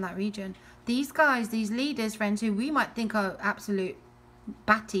coming from that region. These guys, these leaders, friends, who we might think are absolute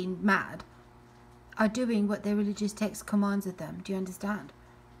batting mad, are doing what their religious text commands of them. Do you understand?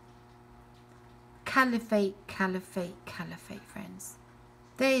 Caliphate, caliphate, caliphate, friends.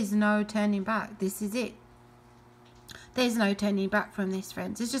 There is no turning back. This is it. There's no turning back from this,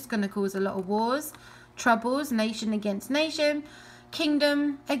 friends. It's just going to cause a lot of wars, troubles, nation against nation,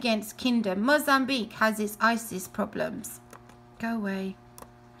 kingdom against kingdom. Mozambique has its ISIS problems. Go away.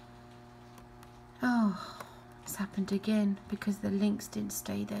 Oh, it's happened again because the links didn't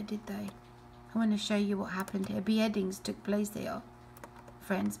stay there, did they? I want to show you what happened here. Beheadings took place here,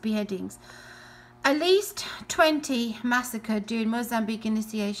 friends. Beheadings. At least 20 massacred during Mozambique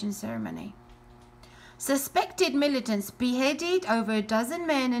initiation ceremony. Suspected militants beheaded over a dozen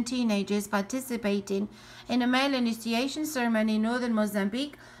men and teenagers participating in a male initiation ceremony in northern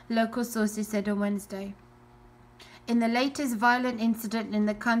Mozambique, local sources said on Wednesday. In the latest violent incident in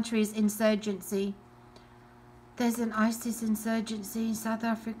the country's insurgency. There's an ISIS insurgency in South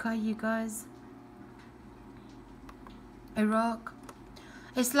Africa, you guys. Iraq.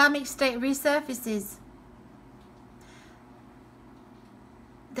 Islamic State resurfaces.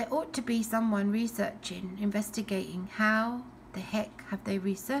 There ought to be someone researching, investigating how the heck have they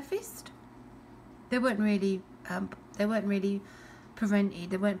resurfaced. They weren't really prevented.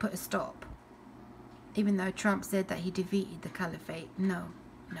 They weren't put a stop. Even though Trump said that he defeated the caliphate. No.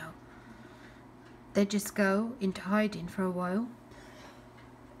 They just go into hiding for a while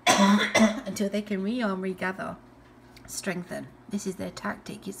until they can rearm, regather, strengthen. This is their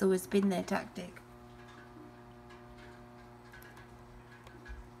tactic. It's always been their tactic.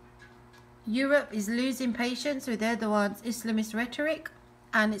 Europe is losing patience with Erdogan's Islamist rhetoric,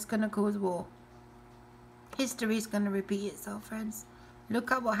 and it's going to cause war. History is going to repeat itself, friends.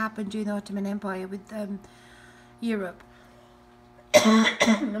 Look at what happened during the Ottoman Empire with Europe.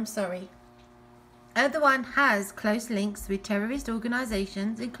 I'm sorry. Erdogan has close links with terrorist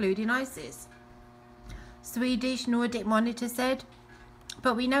organizations, including ISIS. Swedish Nordic Monitor said,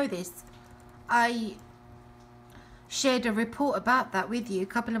 but we know this. I shared a report about that with you a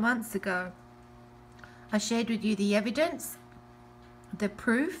couple of months ago. I shared with you the evidence, the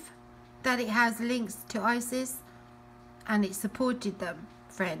proof that it has links to ISIS, and it supported them,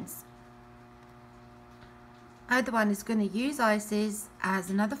 friends. Erdogan is going to use ISIS as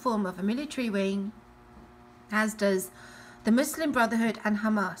another form of a military wing, as does the Muslim Brotherhood and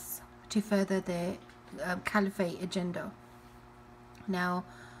Hamas, to further their caliphate agenda. Now,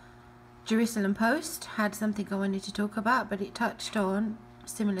 Jerusalem Post had something I wanted to talk about, but it touched on a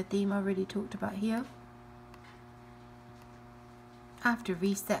similar theme I already talked about here. I have to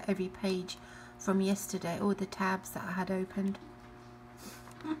reset every page from yesterday, all the tabs that I had opened.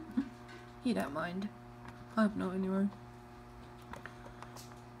 You don't mind. I hope not anyway.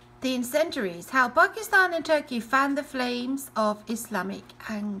 The incendiaries, how Pakistan and Turkey fan the flames of Islamic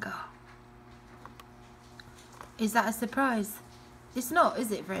anger. Is that a surprise? It's not,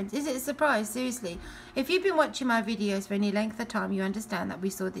 is it, friends? Is it a surprise? Seriously. If you've been watching my videos for any length of time, you understand that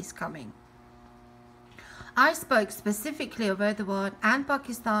we saw this coming. I spoke specifically of Erdogan and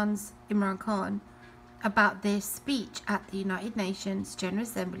Pakistan's Imran Khan about their speech at the United Nations General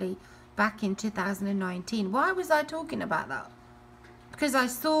Assembly back in 2019. Why was I talking about that? Because I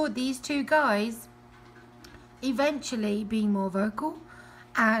saw these two guys eventually being more vocal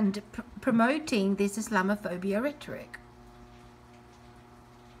and promoting this Islamophobia rhetoric.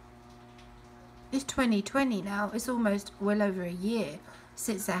 It's 2020 now. It's almost well over a year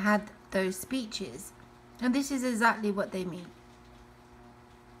since they had those speeches. And this is exactly what they mean.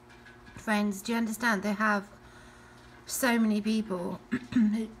 Friends, do you understand? They have so many people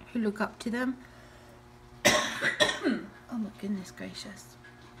who look up to them. Oh my goodness gracious.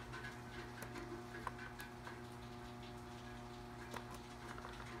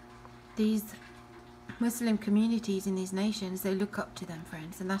 These Muslim communities in these nations, they look up to them,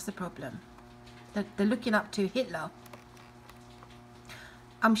 friends, and that's the problem. They're looking up to Hitler.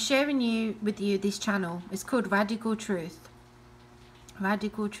 I'm sharing with you this channel. It's called Radical Truth.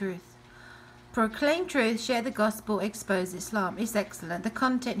 Radical Truth. Proclaim truth, share the gospel, expose Islam. It's excellent. The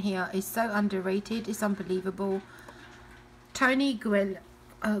content here is so underrated. It's unbelievable. Tony Guellen.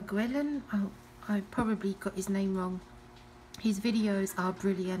 Oh, I probably got his name wrong. His videos are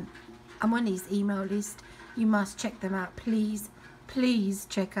brilliant. I'm on his email list. You must check them out. Please, please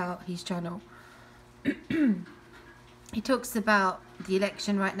check out his channel. He talks about the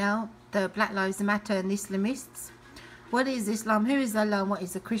election right now, the Black Lives Matter and the Islamists. What is Islam? Who is Allah? What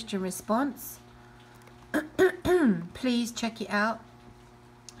is the Christian response? Please check it out.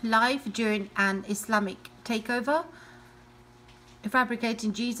 Live during an Islamic takeover.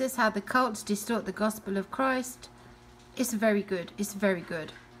 Fabricating Jesus, how the cults distort the gospel of Christ. It's very good. It's very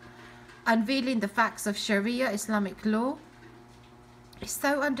good. Unveiling the facts of Sharia, Islamic law. It's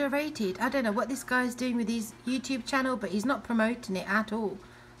so underrated. I don't know what this guy is doing with his YouTube channel, but he's not promoting it at all.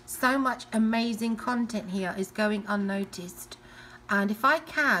 So much amazing content here is going unnoticed. And if I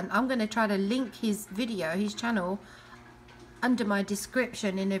can, I'm going to try to link his video, his channel, under my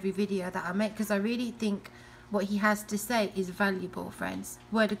description in every video that I make, because I really think what he has to say is valuable, friends.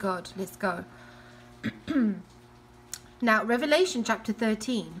 Word of God. Let's go. Now, Revelation chapter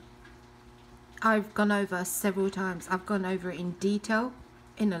 13. I've gone over several times. I've gone over it in detail,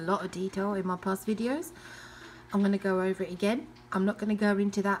 in a lot of detail in my past videos. I'm going to go over it again. I'm not going to go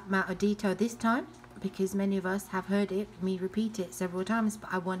into that amount of detail this time, because many of us have heard me repeat it several times,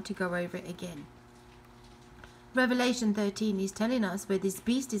 but I want to go over it again. Revelation 13 is telling us where this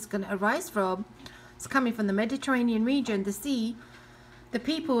beast is going to arise from. It's coming from the Mediterranean region, the sea, the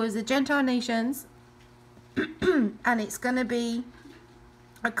peoples, the Gentile nations, and it's going to be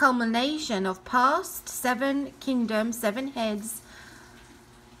a culmination of past 7 kingdoms, 7 heads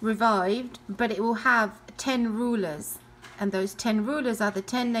revived, but it will have 10 rulers. And those 10 rulers are the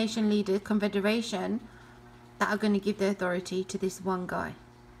 10 nation leader confederation that are going to give their authority to this one guy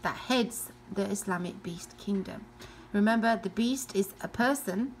that heads the Islamic beast kingdom. Remember, the beast is a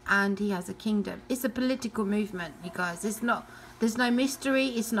person and he has a kingdom. It's a political movement, you guys. There's no mystery.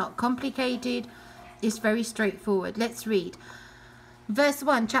 It's not complicated. It's very straightforward. Let's read. Verse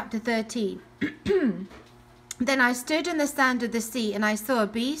 1, chapter 13. Then I stood in the sand of the sea, and I saw a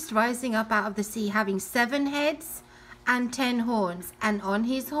beast rising up out of the sea, having 7 heads and 10 horns, and on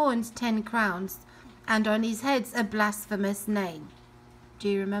his horns 10 crowns, and on his heads a blasphemous name. Do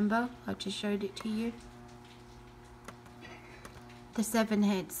you remember? I just showed it to you. The 7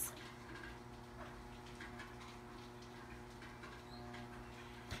 heads.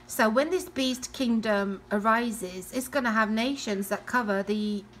 So when this beast kingdom arises, it's going to have nations that cover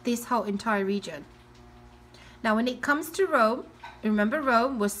this whole entire region. Now when it comes to Rome, remember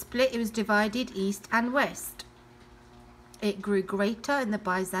Rome was split, it was divided east and west. It grew greater in the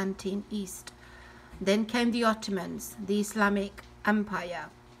Byzantine East. Then came the Ottomans, the Islamic Empire.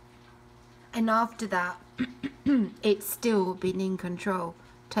 And after that, it's still been in control.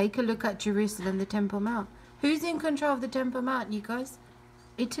 Take a look at Jerusalem, the Temple Mount. Who's in control of the Temple Mount, you guys?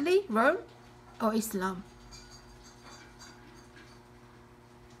 Italy, Rome, or Islam?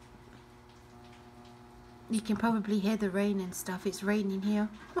 You can probably hear the rain and stuff. It's raining here.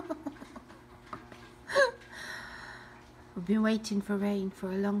 We've been waiting for rain for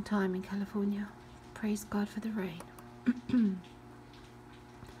a long time in California. Praise God for the rain.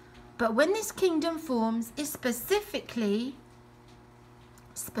 But when this kingdom forms, it's specifically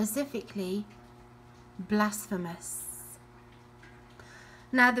blasphemous.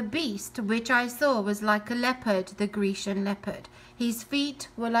 Now the beast which I saw was like a leopard, the Grecian leopard. His feet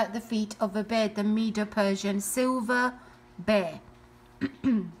were like the feet of a bear, the Medo-Persian silver bear.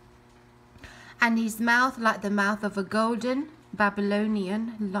 And his mouth like the mouth of a golden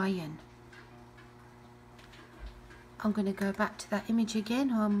Babylonian lion. I'm going to go back to that image again.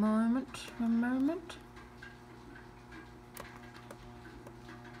 One moment.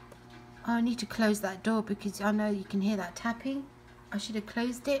 I need to close that door because I know you can hear that tapping. I should have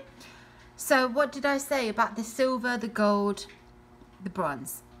closed it. So what did I say about the silver, the gold, the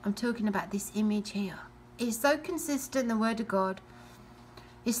bronze? I'm talking about this image here. It's so consistent, the word of God.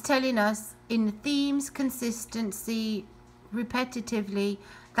 It's telling us in themes, consistency, repetitively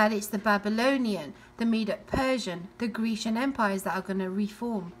that it's the Babylonian, the Medo-Persian, the Grecian empires that are going to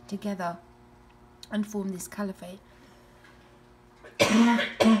reform together and form this caliphate.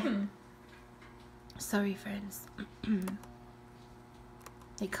 Sorry, friends.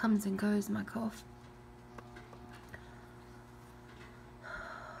 It comes and goes, my cough.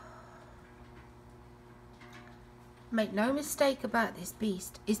 Make no mistake about this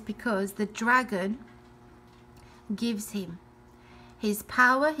beast. It's because the dragon gives him his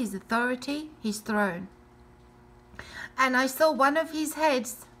power, his authority, his throne. And I saw one of his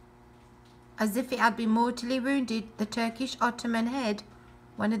heads, as if it had been mortally wounded, the Turkish Ottoman head,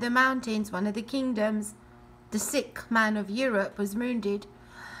 one of the mountains, one of the kingdoms, the sick man of Europe was wounded.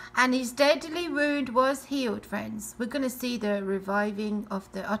 And his deadly wound was healed, friends. We're going to see the reviving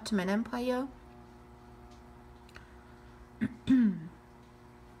of the Ottoman Empire.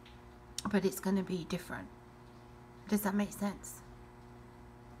 But it's going to be different. Does that make sense?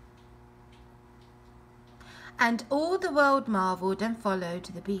 And all the world marveled and followed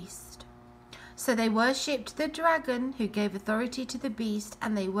the beast. So they worshipped the dragon who gave authority to the beast,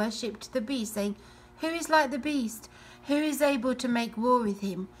 and they worshipped the beast, saying, who is like the beast? Who is able to make war with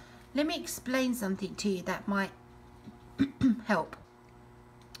him? Let me explain something to you that might help.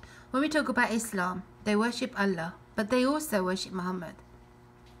 When we talk about Islam, they worship Allah, but they also worship Muhammad.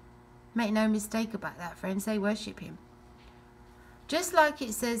 Make no mistake about that, friends. They worship him. Just like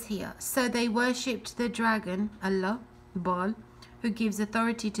it says here. So they worshipped the dragon, Allah, Baal, who gives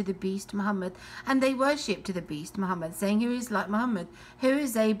authority to the beast, Muhammad. And they worshipped the beast, Muhammad, saying, who is like Muhammad? Who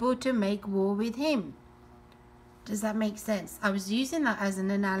is able to make war with him? Does that make sense? I was using that as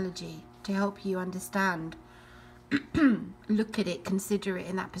an analogy to help you understand. Look at it, consider it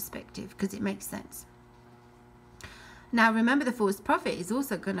in that perspective, because it makes sense. Now remember, the false prophet is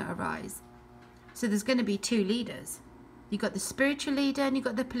also going to arise. So there's going to be two leaders. You've got the spiritual leader and you've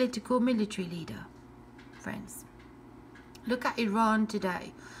got the political military leader, friends. Look at Iran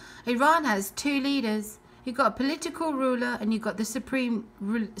today. Iran has two leaders. You've got a political ruler and you've got the supreme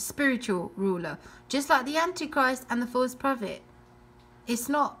spiritual ruler. Just like the Antichrist and the false prophet. It's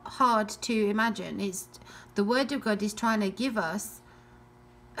not hard to imagine. It's the word of God is trying to give us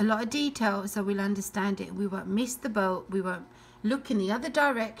a lot of detail so we'll understand it. We won't miss the boat. We won't look in the other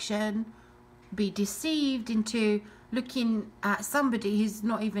direction, be deceived into looking at somebody who's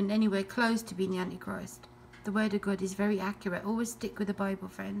not even anywhere close to being the Antichrist. The word of God is very accurate. Always stick with the Bible,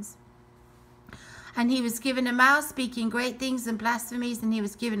 friends. And he was given a mouth speaking great things and blasphemies, and he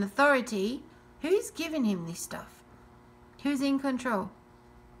was given authority. Who's giving him this stuff? Who's in control?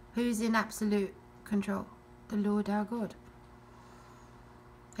 Who's in absolute control? The Lord our God.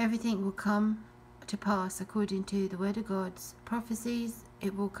 Everything will come to pass according to the word of God's prophecies.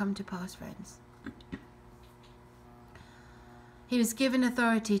 It will come to pass, friends. He was given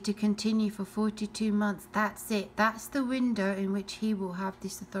authority to continue for 42 months. That's it. That's the window in which he will have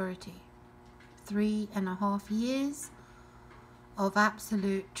this authority. 3.5 years of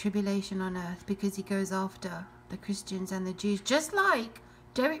absolute tribulation on earth, because he goes after the Christians and the Jews, just like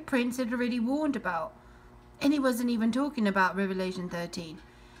Derek Prince had already warned about. And he wasn't even talking about Revelation 13.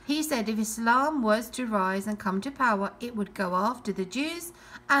 He said if Islam was to rise and come to power, it would go after the Jews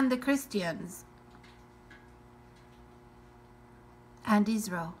and the Christians. And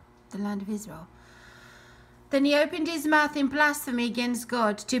Israel, the land of Israel. Then he opened his mouth in blasphemy against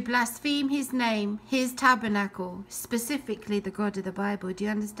God, to blaspheme his name, his tabernacle, specifically the God of the Bible. Do you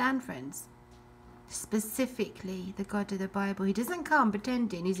understand, friends? Specifically the God of the Bible. He doesn't come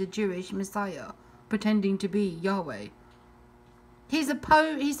pretending he's a Jewish Messiah, pretending to be Yahweh. He's an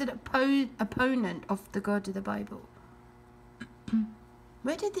opponent of the God of the Bible.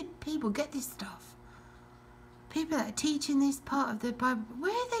 Where did the people get this stuff? People that are teaching this part of the Bible,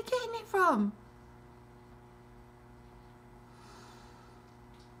 where are they getting it from?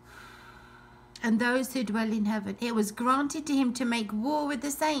 And those who dwell in heaven, it was granted to him to make war with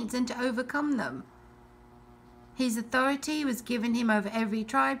the saints and to overcome them. His authority was given him over every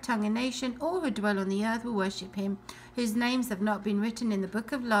tribe, tongue and nation. All who dwell on the earth will worship him, whose names have not been written in the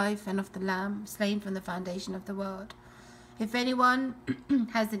book of life and of the Lamb, slain from the foundation of the world. If anyone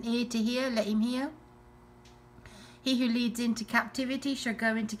has an ear to hear, let him hear. He who leads into captivity shall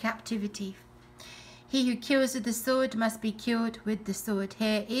go into captivity. He who kills with the sword must be killed with the sword.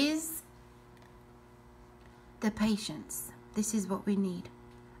 Here is the patience. This is what we need.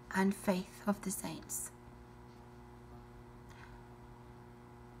 And faith of the saints.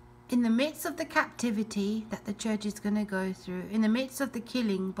 In the midst of the captivity that the church is going to go through, in the midst of the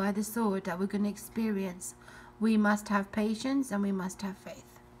killing by the sword that we're going to experience, we must have patience and we must have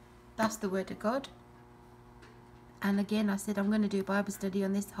faith. That's the word of God. And again, I said I'm going to do a Bible study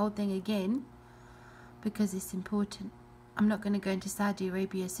on this whole thing again because it's important. I'm not going to go into Saudi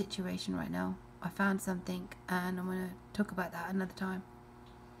Arabia situation right now. I found something and I'm going to talk about that another time.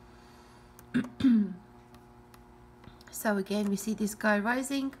 So again, we see this guy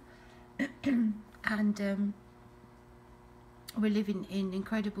rising and we're living in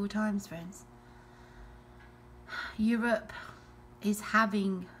incredible times, friends. Europe is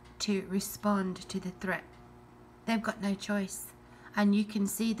having to respond to the threat. They've got no choice, and you can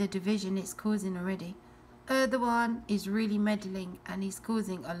see the division it's causing already. Erdogan is really meddling and he's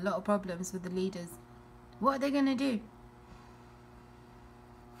causing a lot of problems with the leaders. What are they going to do?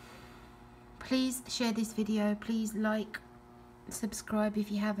 Please share this video. Please like, subscribe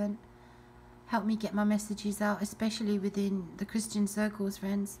if you haven't. Help me get my messages out, especially within the Christian circles,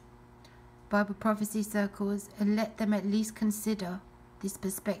 friends. Bible prophecy circles, and let them at least consider this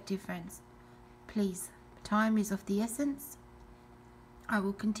perspective, friends. Please, time is of the essence. I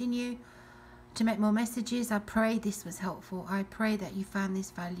will continue to make more messages. I pray this was helpful. I pray that you found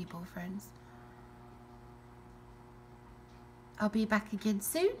this valuable, friends. I'll be back again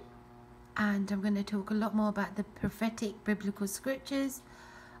soon, and I'm going to talk a lot more about the prophetic biblical scriptures.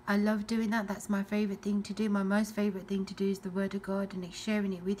 I love doing that. That's my favorite thing to do. My most favorite thing to do is the Word of God and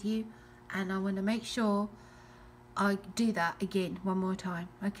sharing it with you. And I want to make sure I do that again one more time.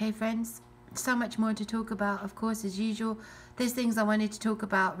 Okay, friends? So much more to talk about, of course, as usual. There's things I wanted to talk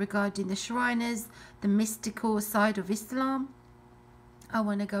about regarding the Shriners, the mystical side of Islam. I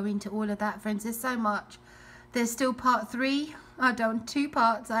want to go into all of that, friends. There's so much. There's still part 3. I've done 2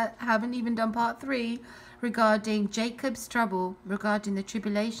 parts. I haven't even done part 3 regarding Jacob's trouble, regarding the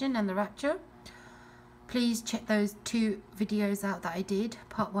tribulation and the rapture. Please check those 2 videos out that I did,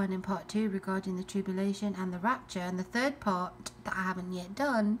 part 1 and part 2, regarding the tribulation and the rapture. And the third part that I haven't yet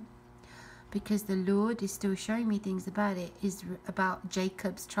done, because the Lord is still showing me things about it, is about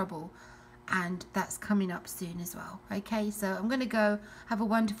Jacob's trouble. And that's coming up soon as well. Okay, so I'm going to go. Have a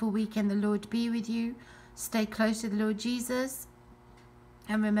wonderful weekend. The Lord be with you. Stay close to the Lord Jesus.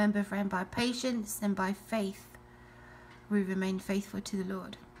 And remember, friend, by patience and by faith, we remain faithful to the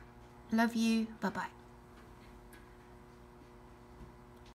Lord. Love you. Bye-bye.